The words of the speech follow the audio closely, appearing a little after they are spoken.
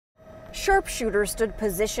Sharpshooters stood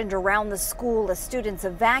positioned around the school as students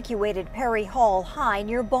evacuated Perry Hall High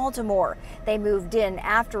near Baltimore. They moved in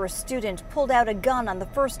after a student pulled out a gun on the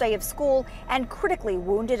first day of school and critically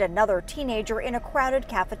wounded another teenager in a crowded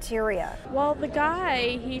cafeteria. Well, the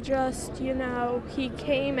guy, he just, he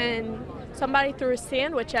came and somebody threw a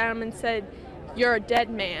sandwich at him and said, "You're a dead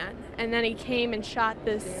man." And then he came and shot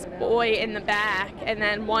this boy in the back and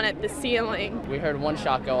then one at the ceiling. We heard one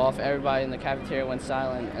shot go off, everybody in the cafeteria went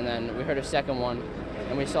silent, and then we heard a second one,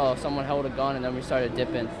 and we saw someone hold a gun, and then we started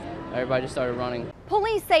dipping. Everybody just started running.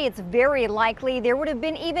 Police say it's very likely there would have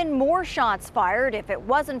been even more shots fired if it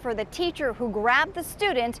wasn't for the teacher who grabbed the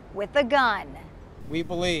student with the gun. We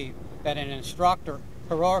believe that an instructor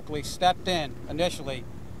heroically stepped in initially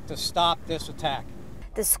to stop this attack.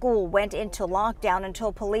 The school went into lockdown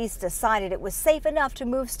until police decided it was safe enough to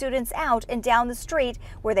move students out and down the street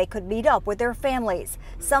where they could meet up with their families.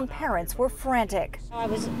 Some parents were frantic. I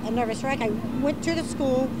was a nervous wreck. I went to the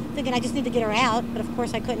school thinking I just need to get her out, but of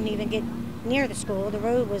course I couldn't even get near the school. The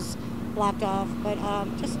road was blocked off, but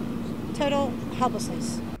just total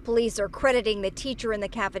helplessness. Police are crediting the teacher in the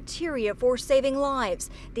cafeteria for saving lives.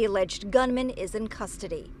 The alleged gunman is in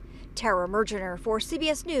custody. Mergener for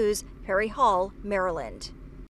CBS News, Perry Hall, Maryland.